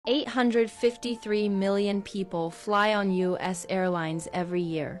853 million people fly on U.S. airlines every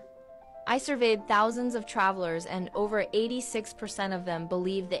year. I surveyed thousands of travelers, and over 86% of them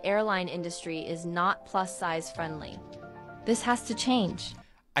believe the airline industry is not plus-size friendly. This has to change.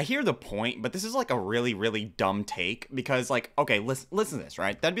 I hear the point, but this is like a really, really dumb take because, like, okay, listen to this,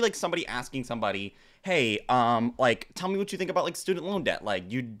 right? That'd be like somebody asking somebody, hey, like, tell me what you think about, like, student loan debt. Like,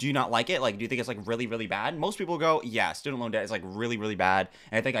 do you not like it? Like, do you think it's, like, really, really bad? Most people go, yeah, student loan debt is, like, really, really bad.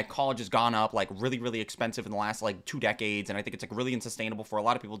 And I think, like, college has gone up, like, really, really expensive in the last, like, 2 decades. And I think it's, like, really unsustainable for a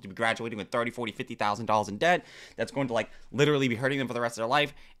lot of people to be graduating with $30,000, $40,000, $50,000 in debt. That's going to, like, literally be hurting them for the rest of their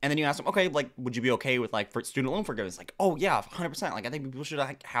life. And then you ask them, okay, like, would you be okay with, like, for student loan forgiveness? Like, oh, yeah, 100%. Like, I think people should,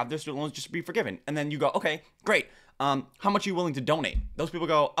 like, have their student loans just be forgiven. And then you go, okay, great. How much are you willing to donate? Those people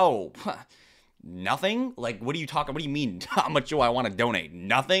go, oh, nothing? Like, what are you talking? What do you mean? How much do I want to donate?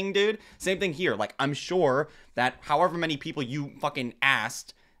 Nothing, dude. Same thing here. Like, I'm sure that however many people you fucking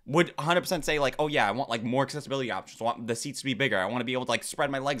asked would 100% say, like, oh yeah, I want, like, more accessibility options. I want the seats to be bigger. I want to be able to, like,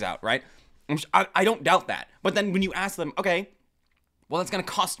 spread my legs out, right? I don't doubt that. But then when you ask them, okay, well, that's going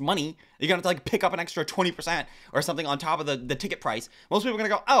to cost money. You're going to like pick up an extra 20% or something on top of the ticket price. Most people are going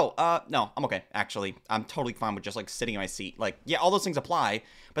to go, oh, no, I'm okay. Actually, I'm totally fine with just like sitting in my seat. Like, yeah, all those things apply,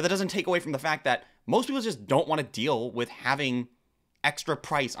 but that doesn't take away from the fact that most people just don't want to deal with having extra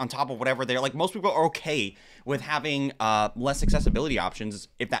price on top of whatever they're like. Most people are okay with having less accessibility options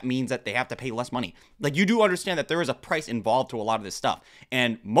if that means that they have to pay less money. Like, you do understand that there is a price involved to a lot of this stuff,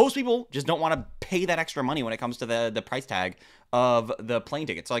 and most people just don't want to pay that extra money when it comes to the price tag of the plane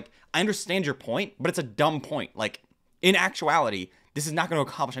ticket. So, like, I understand your point, but it's a dumb point. Like, in actuality, this is not going to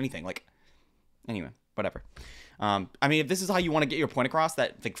accomplish anything. Like, anyway, whatever. I mean, if this is how you want to get your point across,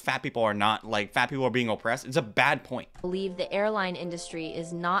 that like fat people are being oppressed, it's a bad point. Believe the airline industry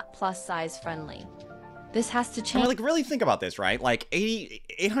is not plus size friendly. This has to change. I mean, like, really think about this, right? Like,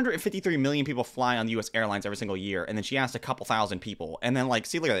 853 million people fly on U.S. airlines every single year, and then she asked a couple thousand people, and then, like,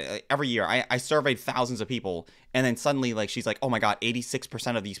 see, look at it, every year, I surveyed thousands of people, and then suddenly, like, she's like, oh my god,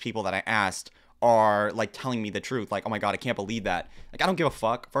 86% of these people that I asked are, like, telling me the truth. Like, oh my god, I can't believe that. Like, I don't give a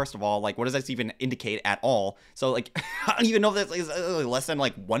fuck, first of all. Like, what does this even indicate at all? So, like, I don't even know if that's like, less than,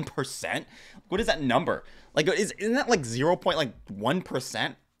 like, 1%. What is that number? Like, isn't that, like,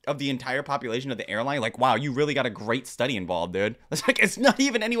 0.1% of the entire population of the airline? Like, wow, you really got a great study involved, dude. It's like, it's not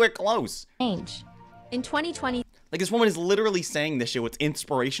even anywhere close. Change. In 2020, like, this woman is literally saying this shit with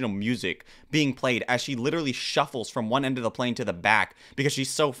inspirational music being played as she literally shuffles from one end of the plane to the back because she's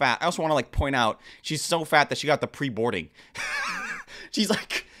so fat. I also want to, like, point out she's so fat that she got the pre-boarding. She's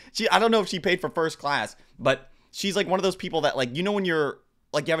like, I don't know if she paid for first class, but she's like one of those people that, like, you know, when you're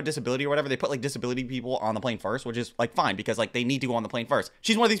like, you have a disability or whatever, they put like disability people on the plane first, which is like fine because like they need to go on the plane first.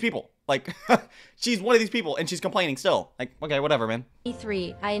 She's one of these people. Like, she's one of these people and she's complaining still. Like, okay, whatever, man.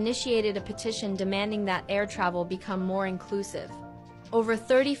 I initiated a petition demanding that air travel become more inclusive. Over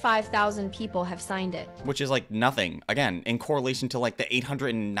 35,000 people have signed it. Which is like nothing, again, in correlation to like the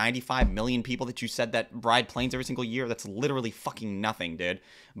 895 million people that you said that ride planes every single year. That's literally fucking nothing, dude.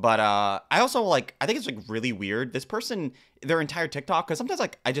 But I also, like, I think it's like really weird. This person, their entire TikTok, because sometimes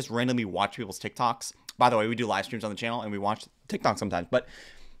like I just randomly watch people's TikToks. By the way, we do live streams on the channel and we watch TikTok sometimes. But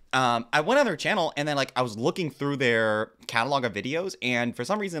I went on their channel and then like I was looking through their catalog of videos, and for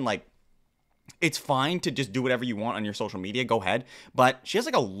some reason, like, it's fine to just do whatever you want on your social media, go ahead, but she has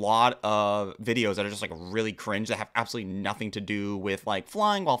like a lot of videos that are just like really cringe that have absolutely nothing to do with like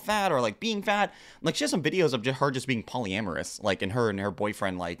flying while fat or like being fat. Like, she has some videos of her just being polyamorous, like, and her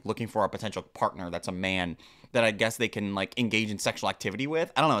boyfriend like looking for a potential partner that's a man that I guess they can like engage in sexual activity with.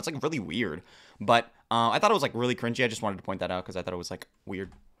 I don't know, it's like really weird, but I thought it was like really cringy. I just wanted to point that out because I thought it was like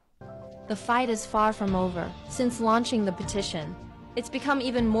weird. The fight is far from over. Since launching the petition, it's become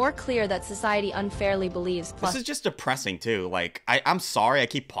even more clear that society unfairly believes This is just depressing, too. Like, I'm sorry I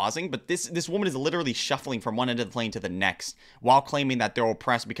keep pausing, but this woman is literally shuffling from one end of the plane to the next while claiming that they're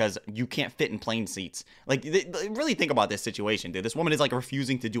oppressed because you can't fit in plane seats. Like, really think about this situation, dude. This woman is, like,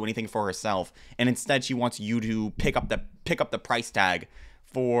 refusing to do anything for herself, and instead she wants you to pick up the price tag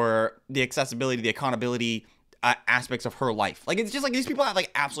for the accessibility, the accountability, aspects of her life. Like, it's just like these people have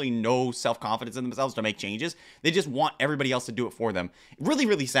like absolutely no self-confidence in themselves to make changes. They just want everybody else to do it for them. Really,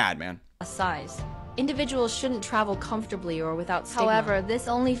 really sad, man. Size. Individuals shouldn't travel comfortably or without stigma. However, this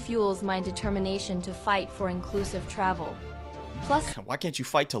only fuels my determination to fight for inclusive travel. Plus, why can't you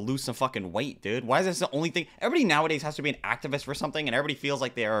fight to lose some fucking weight, dude? Why is this the only thing? Everybody nowadays has to be an activist for something, and everybody feels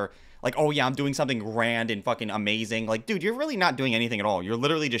like they're like, oh yeah, I'm doing something grand and fucking amazing. Like, dude, you're really not doing anything at all. You're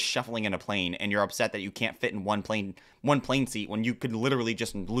literally just shuffling in a plane, and you're upset that you can't fit in one plane seat when you could literally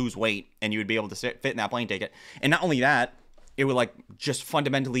just lose weight and you would be able to fit in that plane ticket. And not only that, it would like just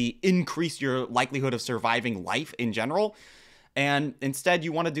fundamentally increase your likelihood of surviving life in general. And instead,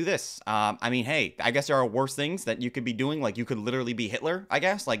 you want to do this. I mean, hey, I guess there are worse things that you could be doing. Like, you could literally be Hitler, I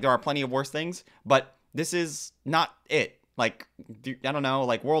guess. Like, there are plenty of worse things. But this is not it. Like, I don't know,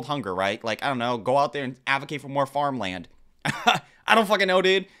 like world hunger, right? Like, I don't know, go out there and advocate for more farmland. I don't fucking know,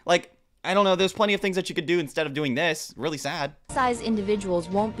 dude. Like, I don't know. There's plenty of things that you could do instead of doing this. Really sad. Plus-size individuals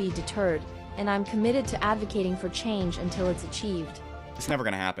won't be deterred, and I'm committed to advocating for change until it's achieved. It's never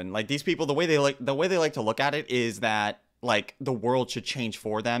going to happen. Like, these people, the way they like to look at it is that, like, the world should change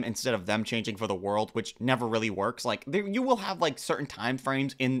for them instead of them changing for the world, which never really works. Like, you will have like certain time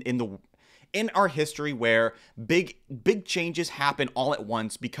frames in our history where big changes happen all at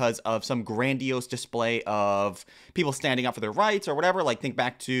once because of some grandiose display of people standing up for their rights or whatever. Like, think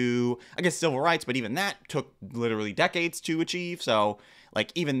back to, I guess, civil rights, but even that took literally decades to achieve. So,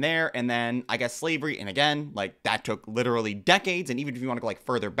 like, even there, and then I guess slavery, and again, like, that took literally decades. And even if you want to go like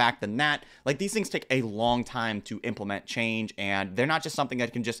further back than that, like, these things take a long time to implement change, and they're not just something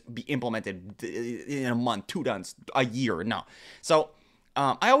that can just be implemented in a month, 2 months, a year. No. So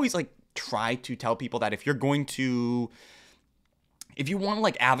I always like try to tell people that if you want to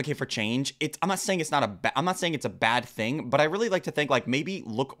like advocate for change, I'm not saying it's a bad thing, but I really like to think like maybe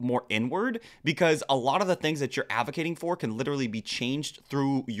look more inward, because a lot of the things that you're advocating for can literally be changed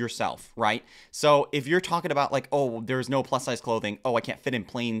through yourself, right? So if you're talking about like, oh, there's no plus size clothing, oh, I can't fit in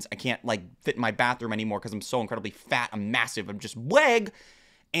planes, I can't like fit in my bathroom anymore because I'm so incredibly fat, I'm massive, I'm just wag,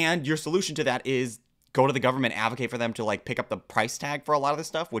 and your solution to that is go to the government, advocate for them to like pick up the price tag for a lot of this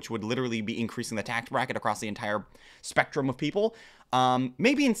stuff, which would literally be increasing the tax bracket across the entire spectrum of people.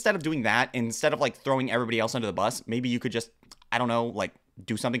 Maybe instead of doing that, instead of like throwing everybody else under the bus, maybe you could just, I don't know, like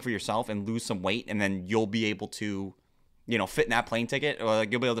do something for yourself and lose some weight, and then you'll be able to, you know, fit in that plane ticket, or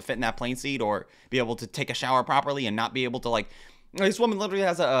like you'll be able to fit in that plane seat, or be able to take a shower properly and not be able to like, this woman literally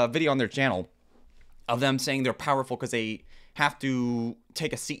has a video on their channel of them saying they're powerful because they have to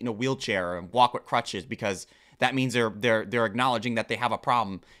take a seat in a wheelchair and walk with crutches, because that means they're acknowledging that they have a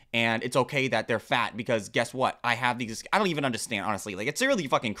problem, and it's okay that they're fat, because guess what? I have these. I don't even understand, honestly. Like, it's really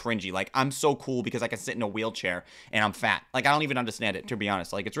fucking cringy. Like, I'm so cool because I can sit in a wheelchair and I'm fat. Like, I don't even understand it, to be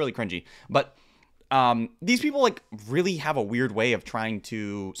honest. Like, it's really cringy. But these people like really have a weird way of trying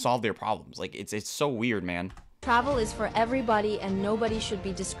to solve their problems. Like, it's so weird, man. Travel is for everybody, and nobody should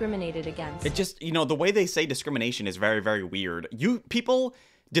be discriminated against. It just, you know, the way they say discrimination is very, very weird. People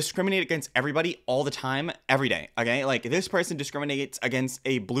discriminate against everybody all the time, every day, okay? Like, this person discriminates against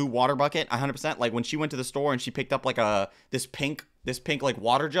a blue water bucket 100%. Like, when she went to the store and she picked up like this pink like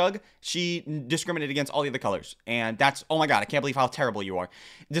water jug, she discriminated against all the other colors. And that's, oh my god, I can't believe how terrible you are.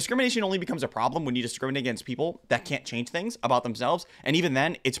 Discrimination only becomes a problem when you discriminate against people that can't change things about themselves. And even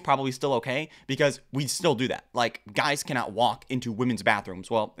then, it's probably still okay, because we still do that. Like, guys cannot walk into women's bathrooms.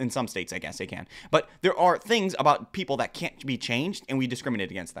 Well, in some states, I guess they can. But there are things about people that can't be changed, and we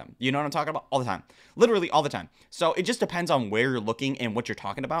discriminate against them. You know what I'm talking about? All the time. Literally all the time. So it just depends on where you're looking and what you're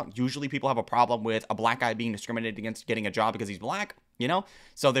talking about. Usually people have a problem with a black guy being discriminated against getting a job because he's black. You know,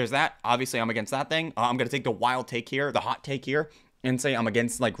 so there's that. Obviously, I'm against that thing. I'm going to take the wild take here, the hot take here, and say I'm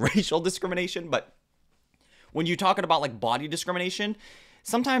against like racial discrimination. But when you're talking about like body discrimination,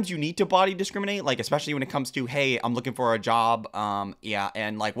 sometimes you need to body discriminate, like, especially when it comes to, hey, I'm looking for a job. Yeah.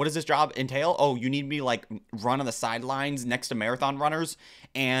 And like, what does this job entail? Oh, you need me to like run on the sidelines next to marathon runners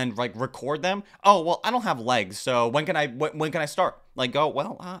and like record them. Oh, well, I don't have legs. So when can I start? Like, go,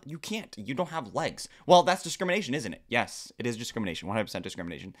 well, you can't, you don't have legs. Well, that's discrimination, isn't it? Yes, it is discrimination, 100%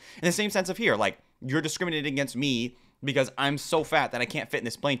 discrimination. In the same sense of here, like, you're discriminating against me because I'm so fat that I can't fit in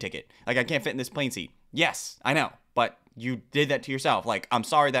this plane ticket. Like, I can't fit in this plane seat. Yes, I know, but you did that to yourself. Like, I'm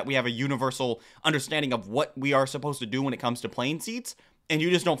sorry that we have a universal understanding of what we are supposed to do when it comes to plane seats, and you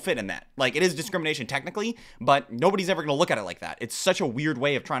just don't fit in that. Like, it is discrimination technically, but nobody's ever going to look at it like that. It's such a weird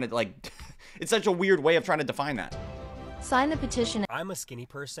way of trying to, like, it's such a weird way of trying to define that. Sign the petition. I'm a skinny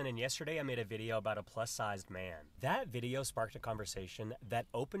person, and yesterday I made a video about a plus-sized man. That video sparked a conversation that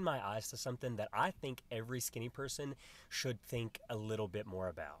opened my eyes to something that I think every skinny person should think a little bit more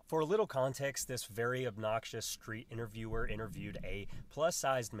about. For a little context, this very obnoxious street interviewer interviewed a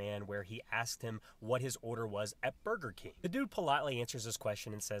plus-sized man where he asked him what his order was at Burger King. The dude politely answers his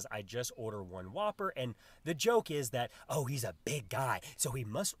question and says, I just order one Whopper, and the joke is that, oh, he's a big guy, so he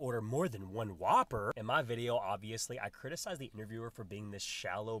must order more than one Whopper. In my video, obviously, I criticized the interviewer for being this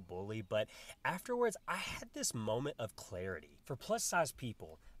shallow bully, but afterwards I had this moment of clarity. For plus-size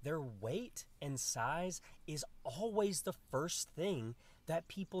people, their weight and size is always the first thing that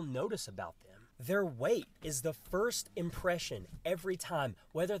people notice about them. Their weight is the first impression every time,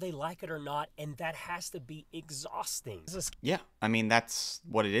 whether they like it or not, and that has to be exhausting. Yeah, I mean, that's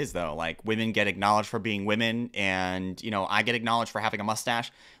what it is, though. Like, women get acknowledged for being women, and, you know, I get acknowledged for having a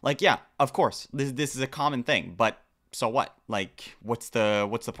mustache. Like, yeah, of course, this is a common thing, but so what? Like, what's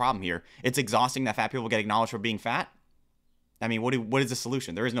the problem here? It's exhausting that fat people get acknowledged for being fat. I mean, what is the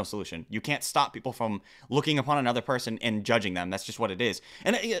solution? There is no solution. You can't stop people from looking upon another person and judging them. That's just what it is.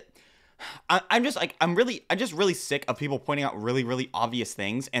 And I'm just really sick of people pointing out really, really obvious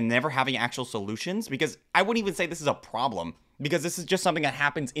things and never having actual solutions, because I wouldn't even say this is a problem, because this is just something that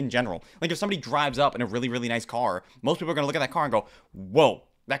happens in general. Like, if somebody drives up in a really, really nice car, most people are going to look at that car and go, whoa,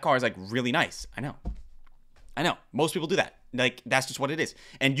 that car is like really nice. I know. Most people do that. Like, that's just what it is.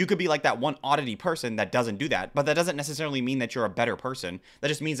 And you could be like that one oddity person that doesn't do that, but that doesn't necessarily mean that you're a better person. That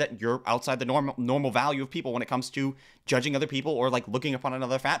just means that you're outside the normal value of people when it comes to judging other people, or like looking upon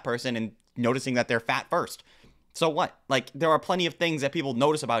another fat person and noticing that they're fat first. So what? Like, there are plenty of things that people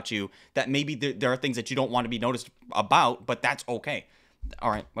notice about you that maybe there are things that you don't want to be noticed about, but that's okay.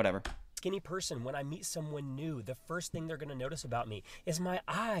 All right, whatever. Skinny person, when I meet someone new, the first thing they're going to notice about me is my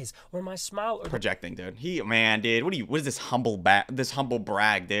eyes or my smile. Or projecting, dude. Dude, what is this humble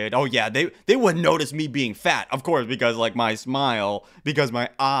brag, dude? Oh yeah, they wouldn't notice me being fat, of course, because like my smile, because my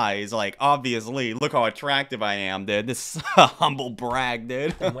eyes, like, obviously, look how attractive I am, dude. This humble brag,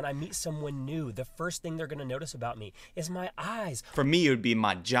 dude. And when I meet someone new, the first thing they're going to notice about me is my eyes. For me, it would be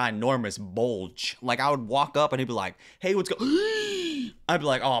my ginormous bulge. Like, I would walk up and he'd be like, hey, what's going? I'd be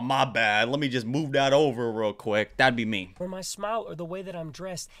like, oh, my bad. Let me just move that over real quick. That'd be me. Or my smile, or the way that I'm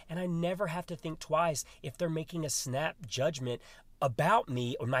dressed, and I never have to think twice if they're making a snap judgment about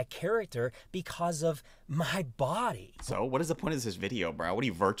me or my character because of my body. So what is the point of this video, bro? What are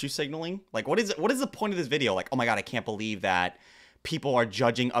you virtue signaling? Like, what is the point of this video? Like, oh my God, I can't believe that people are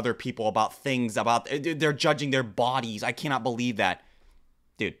judging other people about things, they're judging their bodies. I cannot believe that.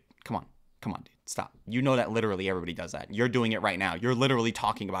 Dude, come on, dude. Stop. You know that literally everybody does that. You're doing it right now. You're literally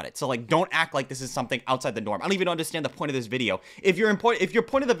talking about it. So, like, don't act like this is something outside the norm. I don't even understand the point of this video. If your point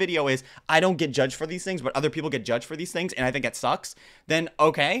of the video is, I don't get judged for these things, but other people get judged for these things, and I think it sucks, then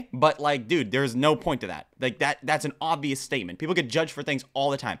okay. But, like, dude, there's no point to that. Like, that's an obvious statement. People get judged for things all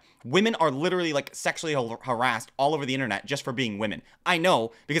the time. Women are literally, like, sexually harassed all over the internet just for being women. I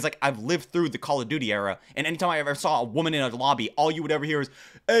know, because, like, I've lived through the Call of Duty era, and anytime I ever saw a woman in a lobby, all you would ever hear is,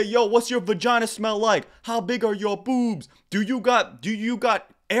 hey, yo, what's your vagina smell like? How big are your boobs? Do you got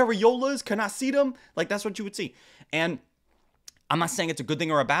areolas? Can I see them? Like, that's what you would see. And I'm not saying it's a good thing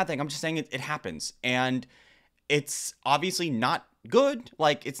or a bad thing. I'm just saying it happens. And it's obviously not good.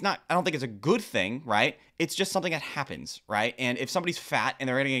 Like, it's not, I don't think it's a good thing, right? It's just something that happens, right? And if somebody's fat and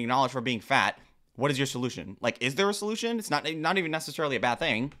they're getting acknowledged for being fat, what is your solution? Like, is there a solution? It's not even necessarily a bad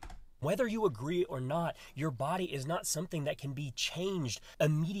thing. Whether you agree or not, your body is not something that can be changed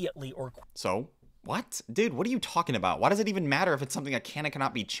immediately or... So, what? Dude, what are you talking about? Why does it even matter if it's something that can and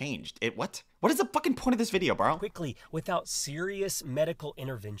cannot be changed? What? What is the fucking point of this video, bro? Quickly, without serious medical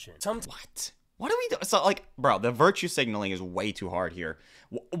intervention. What? What are we doing? So, like, bro, the virtue signaling is way too hard here.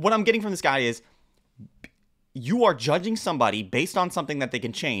 What I'm getting from this guy is, you are judging somebody based on something that they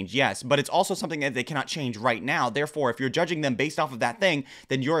can change, yes, but it's also something that they cannot change right now. Therefore, if you're judging them based off of that thing,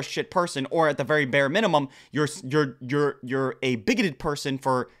 then you're a shit person, or at the very bare minimum, you're a bigoted person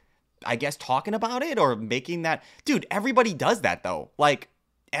for, I guess, talking about it or making that. Dude, everybody does that though. Like,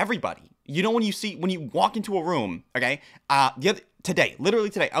 everybody. You know, when you walk into a room, okay? Literally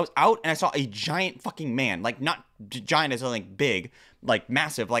today, I was out and I saw a giant fucking man, like, not giant as in like big, like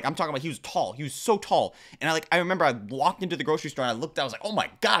massive. Like, I'm talking about, he was tall. He was so tall. And I remember I walked into the grocery store and I looked, I was like, oh my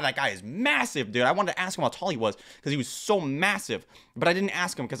God, that guy is massive, dude. I wanted to ask him how tall he was because he was so massive, but I didn't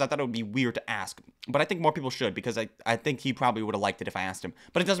ask him because I thought it would be weird to ask. But I think more people should, because I think he probably would have liked it if I asked him,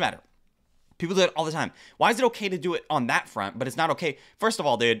 but it doesn't matter. People do it all the time. Why is it okay to do it on that front, but it's not okay? First of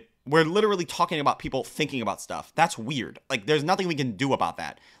all, dude, we're literally talking about people thinking about stuff. That's weird. Like, there's nothing we can do about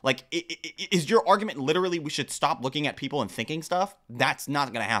that. Like, is your argument literally we should stop looking at people and thinking stuff? That's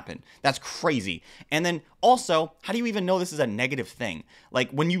not going to happen. That's crazy. And then also, how do you even know this is a negative thing? Like,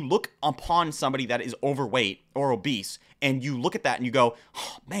 when you look upon somebody that is overweight or obese, and you look at that and you go,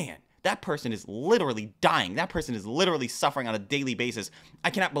 oh, man, that person is literally dying. That person is literally suffering on a daily basis. I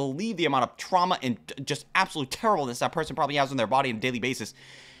cannot believe the amount of trauma and just absolute terribleness that person probably has on their body on a daily basis.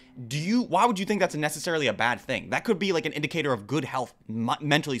 Why would you think that's necessarily a bad thing? That could be like an indicator of good health,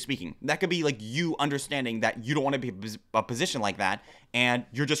 mentally speaking. That could be like you understanding that you don't want to be a position like that, and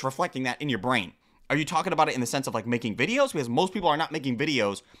you're just reflecting that in your brain. Are you talking about it in the sense of like making videos? Because most people are not making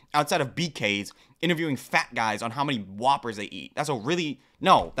videos outside of BKs interviewing fat guys on how many Whoppers they eat.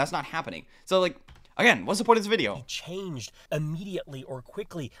 No, that's not happening. So like, again, what's the point of this video? He changed immediately or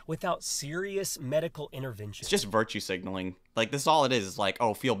quickly without serious medical intervention. It's just virtue signaling. Like, this is all it is like,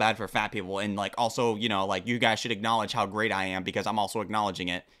 oh, feel bad for fat people. And like, also, you know, like, you guys should acknowledge how great I am because I'm also acknowledging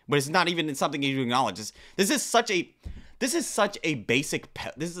it. But it's not even something you acknowledge. This is such a basic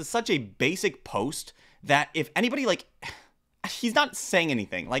post that if anybody, like, he's not saying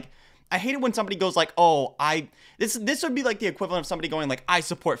anything. Like, I hate it when somebody goes like, oh, this would be like the equivalent of somebody going like, I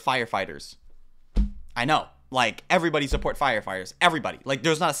support firefighters. I know, like, everybody support firefighters. Everybody. Like,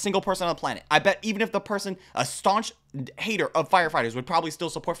 there's not a single person on the planet. I bet even if the person, a staunch hater of firefighters, would probably still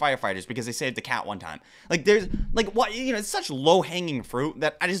support firefighters because they saved the cat one time. Like, there's, like, what, you know, it's such low-hanging fruit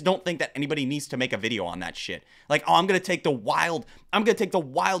that I just don't think that anybody needs to make a video on that shit. Like, oh, I'm gonna take the wild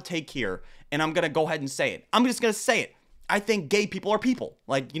take here, and I'm gonna go ahead and say it. I'm just gonna say it. I think gay people are people.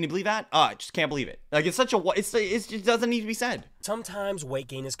 Like, can you believe that? I just can't believe it. Like, it just doesn't need to be said. Sometimes weight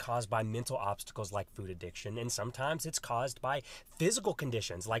gain is caused by mental obstacles like food addiction, and sometimes it's caused by physical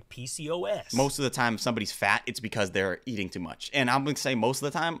conditions like PCOS. Most of the time, if somebody's fat, it's because they're eating too much. And I'm going to say most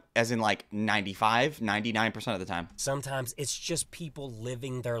of the time, as in like 99% of the time. Sometimes it's just people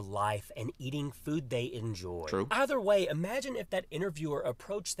living their life and eating food they enjoy. True. Either way, imagine if that interviewer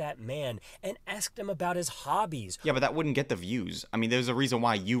approached that man and asked him about his hobbies. Yeah, but that wouldn't get the views. I mean, there's a reason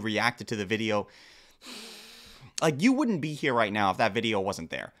why you reacted to the video. Like, you wouldn't be here right now if that video wasn't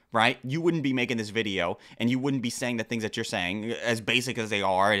there, right? You wouldn't be making this video, and you wouldn't be saying the things that you're saying, as basic as they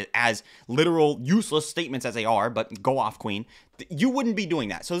are, as literal useless statements as they are, but go off, queen. You wouldn't be doing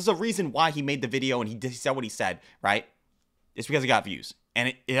that. So there's a reason why he made the video and he said what he said, right? It's because he got views.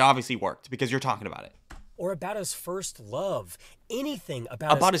 And it obviously worked because you're talking about it. Or about his first love. Anything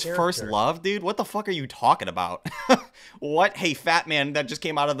about his first love, dude? What the fuck are you talking about? What? Hey, fat man that just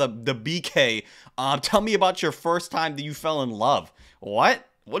came out of the BK. Tell me about your first time that you fell in love. What?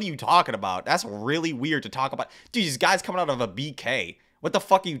 What are you talking about? That's really weird to talk about. Dude, these guys coming out of a BK. What the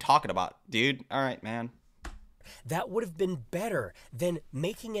fuck are you talking about, dude? All right, man. That would have been better than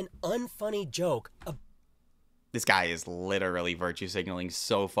making an unfunny joke about this guy is literally virtue signaling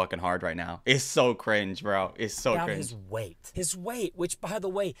so fucking hard right now. It's so cringe, bro. It's so cringe. His weight. His weight, which, by the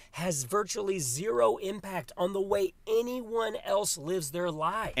way, has virtually zero impact on the way anyone else lives their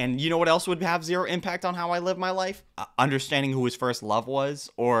life. And you know what else would have zero impact on how I live my life? Understanding who his first love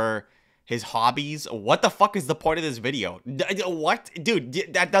was or his hobbies. What the fuck is the point of this video? What?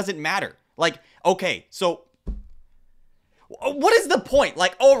 Dude, that doesn't matter. Like, okay, so what is the point?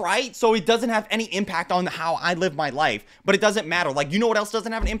 Like, all right, so it doesn't have any impact on how I live my life, but it doesn't matter. Like, you know what else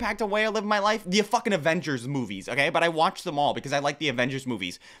doesn't have an impact on the way I live my life? The fucking Avengers movies, okay? But I watch them all because I like the Avengers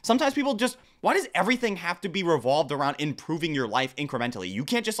movies. Sometimes people just, why does everything have to be revolved around improving your life incrementally? You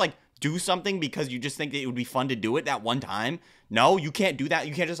can't just, like, do something because you just think that it would be fun to do it that one time. No, you can't do that.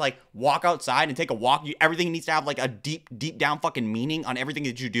 You can't just, like, walk outside and take a walk. Everything needs to have, like, a deep down fucking meaning on everything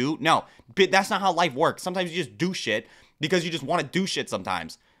that you do. No, that's not how life works. Sometimes you just do shit because you just want to do shit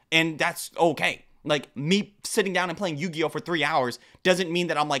sometimes. And that's okay. Like, me sitting down and playing Yu-Gi-Oh! For 3 hours doesn't mean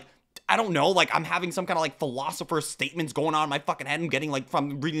that I'm like, I don't know, like, I'm having some kind of, like, philosopher's statements going on in my fucking head and getting, like,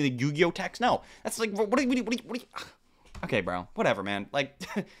 from reading the Yu-Gi-Oh! Text. No. That's like, what do you... Okay, bro. Whatever, man. Like,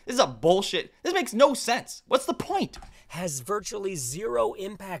 this is a bullshit. This makes no sense. What's the point? Has virtually zero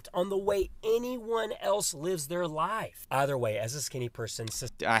impact on the way anyone else lives their life. Either way, as a skinny person...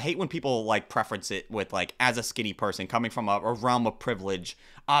 I hate when people, like, preference it with, like, as a skinny person coming from a realm of privilege.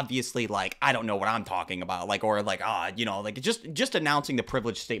 Obviously, like, I don't know what I'm talking about. Like, or, like, you know, like, just announcing the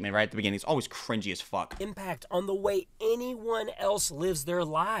privilege statement right at the beginning is always cringy as fuck. Impact on the way anyone else lives their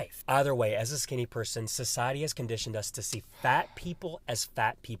life. Either way, as a skinny person, society has conditioned us to see fat people as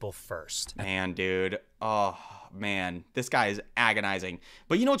fat people first. Man, dude. Oh, man. This guy is agonizing.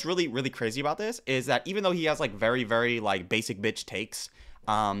 But you know what's really, really crazy about this? Is that even though he has, like, very, very, like, basic bitch takes,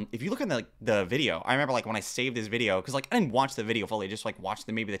 if you look at the video, I remember, like, when I saved this video, because, like, I didn't watch the video fully, just, like, watched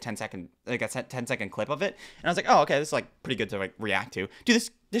maybe the 10-second, like, a 10-second clip of it, and I was like, oh, okay, this is, like, pretty good to, like, react to. Dude,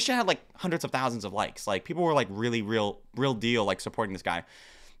 this shit had, like, hundreds of thousands of likes. Like, people were, like, really real deal, like, supporting this guy.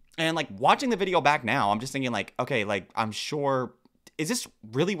 And, like, watching the video back now, I'm just thinking, like, okay, like, I'm sure... Is this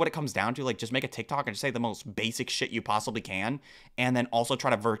really what it comes down to? Like, just make a TikTok and just say the most basic shit you possibly can, and then also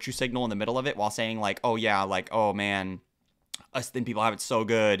try to virtue signal in the middle of it while saying, like, oh, yeah, like, oh, man, us thin people have it so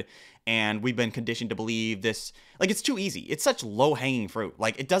good, and we've been conditioned to believe this. Like, it's too easy. It's such low-hanging fruit.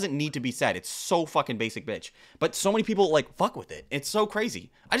 Like, it doesn't need to be said. It's so fucking basic, bitch. But so many people, like, fuck with it. It's so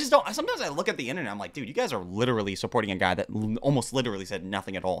crazy. I just don't. Sometimes I look at the internet, I'm like, dude, you guys are literally supporting a guy that almost literally said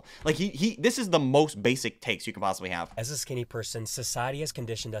nothing at all. Like, this is the most basic takes you can possibly have. As a skinny person, society has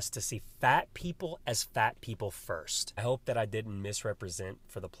conditioned us to see fat people as fat people first. I hope that I didn't misrepresent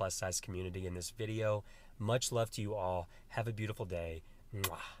for the plus size community in this video. Much love to you all. Have a beautiful day.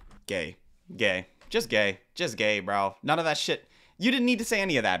 Mwah. Gay. Just gay, bro. None of that shit. You didn't need to say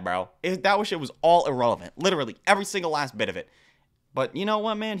any of that, bro. That shit was all irrelevant. Literally, every single last bit of it. But you know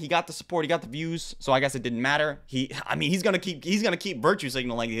what, man? He got the support, he got the views, so I guess it didn't matter. He's gonna keep virtue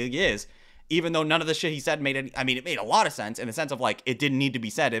signaling like he is, even though none of the shit he said made any. I mean, it made a lot of sense in the sense of like it didn't need to be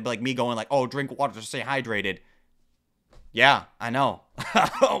said. It'd be like me going like, "Oh, drink water to stay hydrated." Yeah, I know.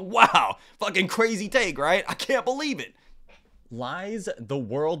 Wow, fucking crazy take, right? I can't believe it. Lies the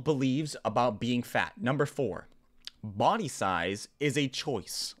world believes about being fat. Number 4, body size is a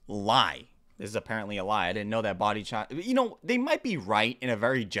choice. Lie. This is apparently a lie. I didn't know that body size. You know, they might be right in a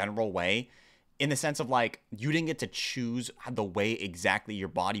very general way, in the sense of like you didn't get to choose the way exactly your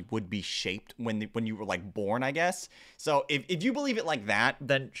body would be shaped when you were like born, I guess. So if you believe it like that,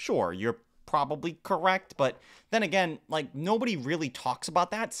 then sure, you're probably correct. But then again, like nobody really talks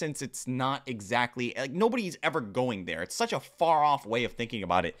about that, since it's not exactly like nobody's ever going there. It's such a far off way of thinking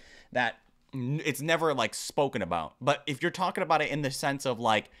about it that it's never like spoken about. But if you're talking about it in the sense of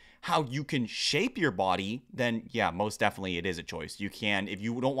like how you can shape your body, then yeah, most definitely it is a choice. You can, if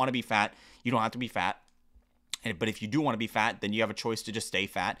you don't want to be fat, you don't have to be fat. But if you do want to be fat, then you have a choice to just stay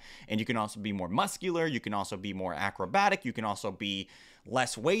fat. And you can also be more muscular. You can also be more acrobatic. You can also be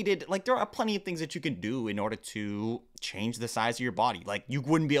less weighted. Like, there are plenty of things that you can do in order to change the size of your body. Like, you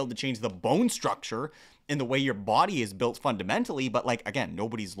wouldn't be able to change the bone structure in the way your body is built fundamentally. But, like, again,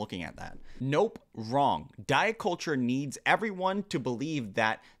 nobody's looking at that. Nope, wrong. Diet culture needs everyone to believe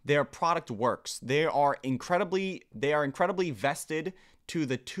that their product works. They are incredibly vested to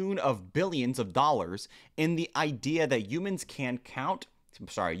the tune of billions of dollars in the idea that humans can control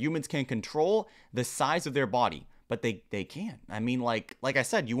the size of their body, but they can't. I mean, like I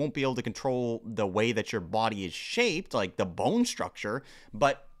said, you won't be able to control the way that your body is shaped, like the bone structure,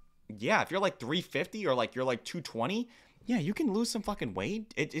 but yeah, if you're like 350 or like you're like 220, yeah, you can lose some fucking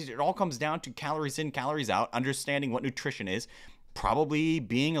weight. It all comes down to calories in, calories out, understanding what nutrition is, probably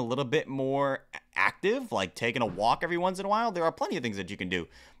being a little bit more active, like taking a walk every once in a while. There are plenty of things that you can do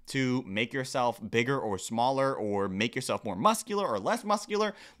to make yourself bigger or smaller, or make yourself more muscular or less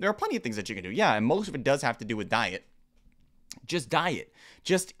muscular. There are plenty of things that you can do. Yeah, and most of it does have to do with diet. Just diet.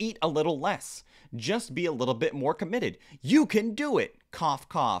 Just eat a little less. Just be a little bit more committed. You can do it. Cough,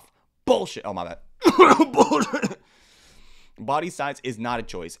 cough. Bullshit. Oh, my bad. Bullshit. Body size is not a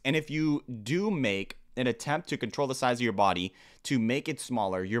choice. And if you do make an attempt to control the size of your body to make it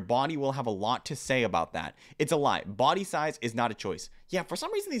smaller, your body will have a lot to say about that. It's a lie. Body size is not a choice. Yeah, for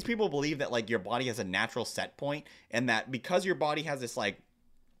some reason these people believe that like your body has a natural set point, and that because your body has this like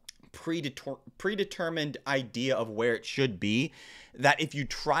predetermined idea of where it should be, that if you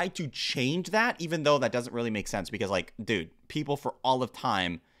try to change that, even though that doesn't really make sense, because like, dude, people for all of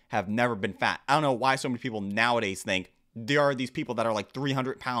time have never been fat. I don't know why so many people nowadays think there are these people that are like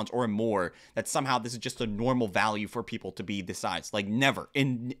 300 pounds or more, that somehow this is just a normal value for people to be this size. Like never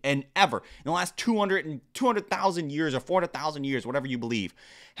in the last 200,000 years or 400,000 years, whatever you believe,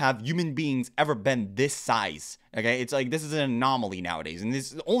 have human beings ever been this size. Okay, it's like this is an anomaly nowadays, and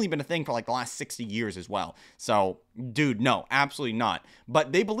this has only been a thing for like the last 60 years as well. So dude, no, absolutely not.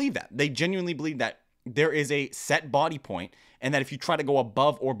 But they believe that. They genuinely believe that there is a set body point, and that if you try to go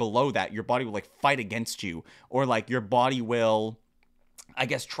above or below that, your body will like fight against you, or like your body will, I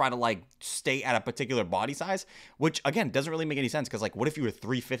guess, try to like stay at a particular body size, which again doesn't really make any sense, because like what if you were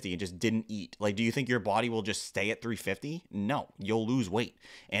 350 and just didn't eat? Like, do you think your body will just stay at 350? No, you'll lose weight,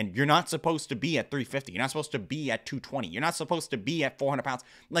 and you're not supposed to be at 350. You're not supposed to be at 220. You're not supposed to be at 400 pounds.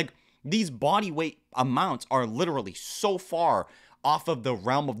 Like, these body weight amounts are literally so far off of the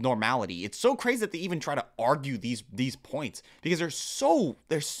realm of normality. It's so crazy that they even try to argue these points, because they're so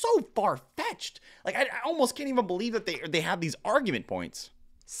far-fetched. Like, I almost can't even believe that they have these argument points.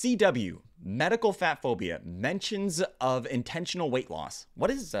 CW, medical fat phobia, mentions of intentional weight loss. What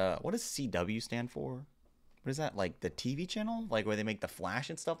does CW stand for? What is that, like the TV channel? Like where they make The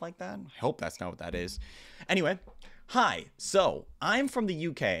Flash and stuff like that? I hope that's not what that is. Anyway, hi. So, I'm from the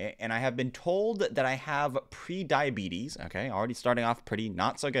UK, and I have been told that I have pre-diabetes. Okay, already starting off pretty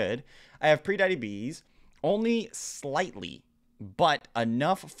not so good. I have pre-diabetes, only slightly, but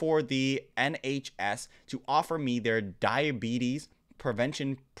enough for the NHS to offer me their diabetes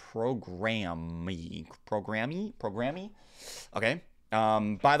prevention programmy. Okay.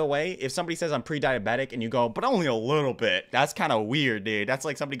 By the way, if somebody says I'm pre-diabetic and you go, but only a little bit, that's kind of weird, dude. That's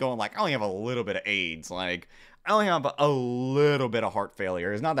like somebody going like, I only have a little bit of AIDS. Like, I only have a little bit of heart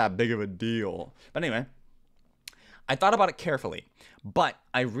failure. It's not that big of a deal. But anyway, I thought about it carefully, but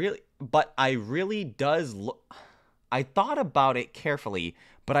I really does look. I thought about it carefully,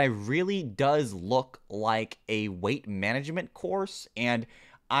 but I really does look like a weight management course, and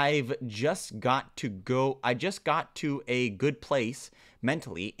I just got to a good place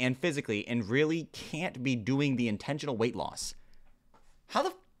mentally and physically and really can't be doing the intentional weight loss.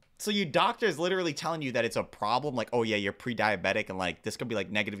 So your doctor is literally telling you that it's a problem, like, oh yeah, you're pre-diabetic and like this could be like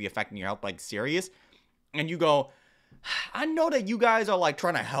negatively affecting your health, like serious. And you go, I know that you guys are like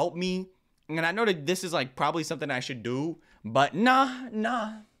trying to help me, and I know that this is like probably something I should do, but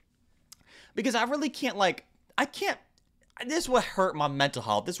nah. Because I really can't, like, this would hurt my mental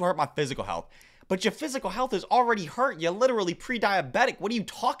health. This would hurt my physical health. But your physical health is already hurt. You're literally pre-diabetic. What are you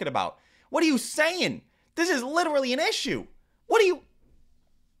talking about? What are you saying? This is literally an issue.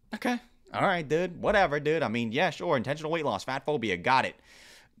 Okay. All right, dude. Whatever, dude. I mean, yeah, sure. Intentional weight loss. Fat phobia. Got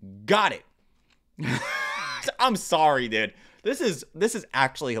it. I'm sorry, dude. This is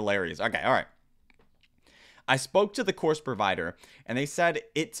actually hilarious. Okay, all right. I spoke to the course provider, and they said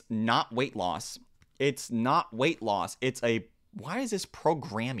it's not weight loss. It's not weight loss. It's a, why is this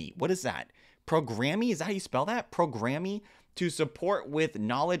programmy? What is that? Programmy? Is that how you spell that? Programmy to support with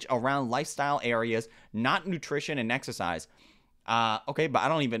knowledge around lifestyle areas, not nutrition and exercise. Okay, but I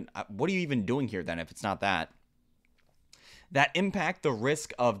don't even, what are you even doing here then if it's not that? That impact the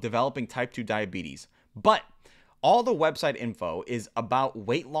risk of developing type 2 diabetes. But all the website info is about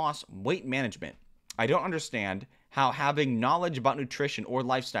weight loss, weight management. I don't understand how having knowledge about nutrition or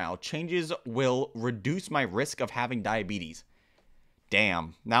lifestyle changes will reduce my risk of having diabetes.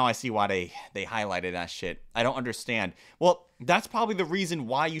 Damn, now I see why they highlighted that shit. I don't understand. Well, that's probably the reason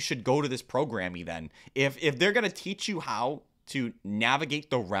why you should go to this programming then. If they're going to teach you how to navigate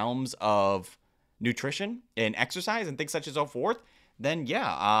the realms of nutrition and exercise and things such as so forth, then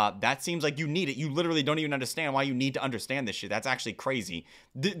yeah, that seems like you need it. You literally don't even understand why you need to understand this shit. That's actually crazy.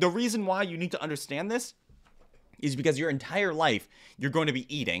 The reason why you need to understand this is because your entire life you're going to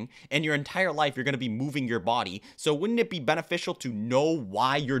be eating, and your entire life you're going to be moving your body. So wouldn't it be beneficial to know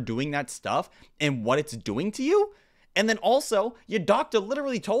why you're doing that stuff and what it's doing to you? And then also, your doctor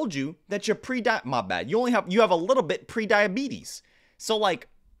literally told you that you're my bad. You have a little bit pre-diabetes. So like,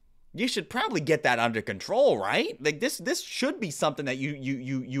 you should probably get that under control, right? Like this should be something that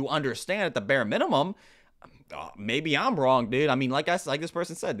you understand at the bare minimum. Maybe I'm wrong, dude. I mean, like this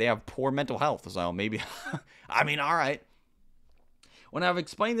person said, they have poor mental health. So maybe, I mean, all right. When I've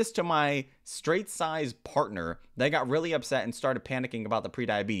explained this to my straight-sized partner, they got really upset and started panicking about the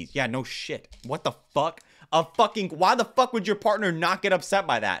pre-diabetes. Yeah, no shit. What the fuck? Why the fuck would your partner not get upset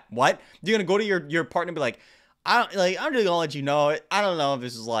by that? What? You're gonna go to your partner and be like, I'm just gonna let you know, I don't know if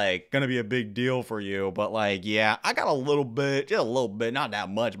this is like gonna be a big deal for you, but like, yeah, I got a little bit, just a little bit, not that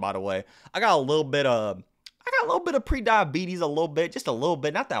much, by the way. I got a little bit of pre-diabetes, just a little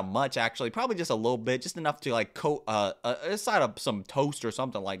bit, not that much actually, probably just a little bit, just enough to like coat a side of some toast or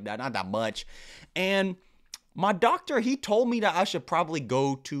something like that, not that much. And my doctor, he told me that I should probably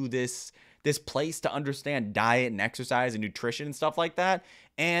go to this place to understand diet and exercise and nutrition and stuff like that.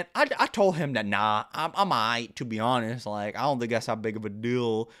 And I told him that, nah, I'm alright, to be honest. Like, I don't think that's how big of a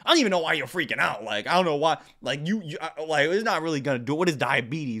deal. I don't even know why you're freaking out. Like, I don't know why. Like, like, it's not really gonna do. What is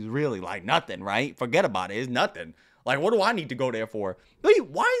diabetes really? Like, nothing, right? Forget about it. It's nothing. Like, what do I need to go there for? Wait,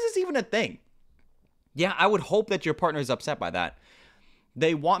 why is this even a thing? Yeah, I would hope that your partner is upset by that.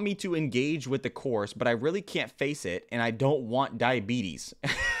 They want me to engage with the course, but I really can't face it, and I don't want diabetes.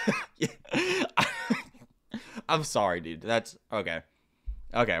 I'm sorry, dude. That's okay.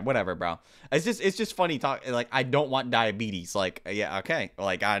 Okay, whatever, bro. It's just funny talk. Like, I don't want diabetes. Like, yeah, okay.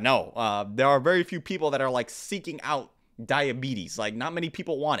 Like, I know. There are very few people that are like seeking out diabetes. Like, not many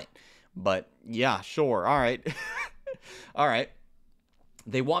people want it. But yeah, sure. All right. All right.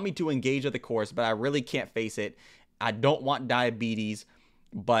 They want me to engage with the course, but I really can't face it. I don't want diabetes,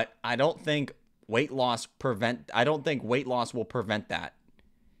 but I don't think weight loss will prevent that.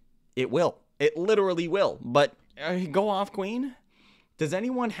 It will. It literally will. But go off, Queen. Does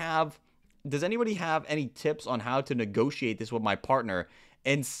anybody have any tips on how to negotiate this with my partner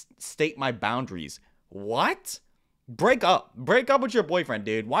and state my boundaries? What? Break up. Break up with your boyfriend,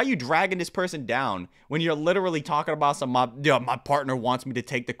 dude. Why are you dragging this person down when you're literally talking about my partner wants me to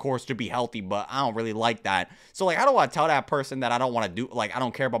take the course to be healthy, but I don't really like that. So, like, how do I tell that person that I don't want to do, like, I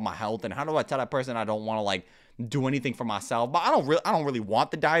don't care about my health? And how do I tell that person I don't want to, like, do anything for myself? But I don't really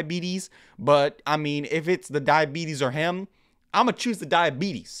want the diabetes. But, I mean, if it's the diabetes or him, I'm going to choose the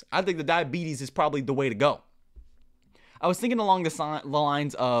diabetes. I think the diabetes is probably the way to go. I was thinking along the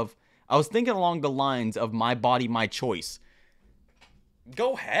lines of my body, my choice.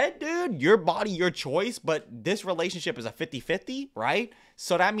 Go ahead, dude. Your body, your choice. But this relationship is a 50-50, right?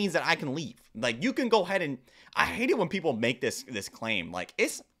 So that means that I can leave. Like, you can go ahead and... I hate it when people make this claim. Like,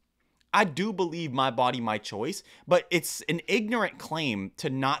 I do believe my body, my choice. But it's an ignorant claim to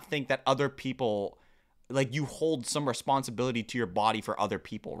not think that other people... Like, you hold some responsibility to your body for other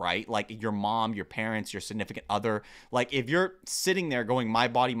people, right? Like your mom, your parents, your significant other. Like, if you're sitting there going, my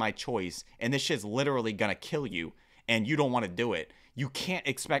body, my choice, and this shit's literally gonna kill you and you don't want to do it, you can't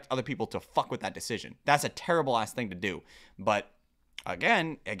expect other people to fuck with that decision. That's a terrible ass thing to do. But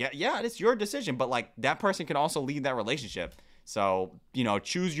again, yeah, it's your decision, but like, that person can also lead that relationship. So, you know,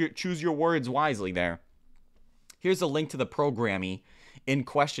 choose your words wisely there. Here's a link to the programming in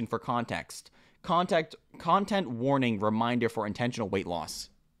question for context. Content warning reminder for intentional weight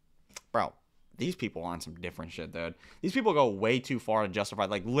loss. Bro, these people are on some different shit, dude. These people go way too far to justify,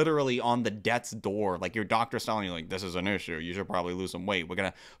 like, literally on the death's door. Like, your doctor's telling you, like, this is an issue. You should probably lose some weight. We're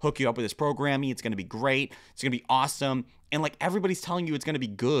going to hook you up with this programming. It's going to be great. It's going to be awesome. And, like, everybody's telling you it's going to be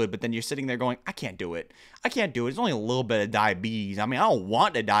good, but then you're sitting there going, I can't do it. I can't do it. It's only a little bit of diabetes. I mean, I don't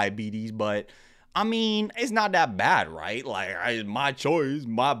want the diabetes, but... I mean, it's not that bad, right? Like, my choice,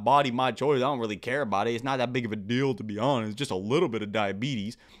 my body, my choice. I don't really care about it. It's not that big of a deal, to be honest. It's just a little bit of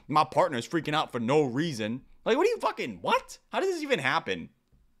diabetes. My partner's freaking out for no reason. Like, what? How does this even happen?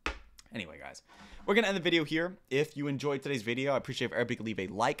 Anyway, guys, we're going to end the video here. If you enjoyed today's video, I appreciate if everybody could leave a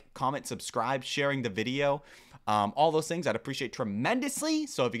like, comment, subscribe, sharing the video. All those things I'd appreciate tremendously.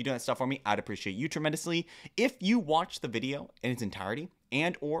 So if you could do that stuff for me, I'd appreciate you tremendously. If you watch the video in its entirety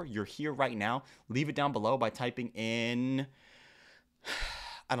and or you're here right now, leave it down below by typing in,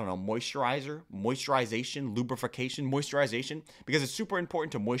 I don't know, moisturization, lubrification, moisturization, because it's super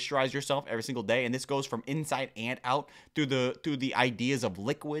important to moisturize yourself every single day. And this goes from inside and out through the ideas of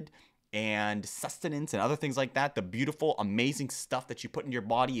liquid and sustenance and other things like that. The beautiful, amazing stuff that you put in your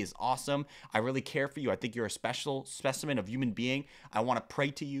body is awesome. I really care for you. I think you're a special specimen of human being. I want to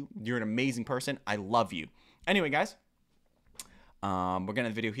pray to you. You're an amazing person. I love you. Anyway, guys, we're going to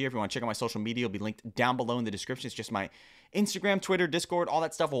end the video here. If you want to check out my social media, it'll be linked down below in the description. It's just my Instagram, Twitter, Discord, all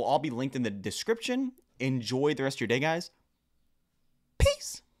that stuff will all be linked in the description. Enjoy the rest of your day, guys.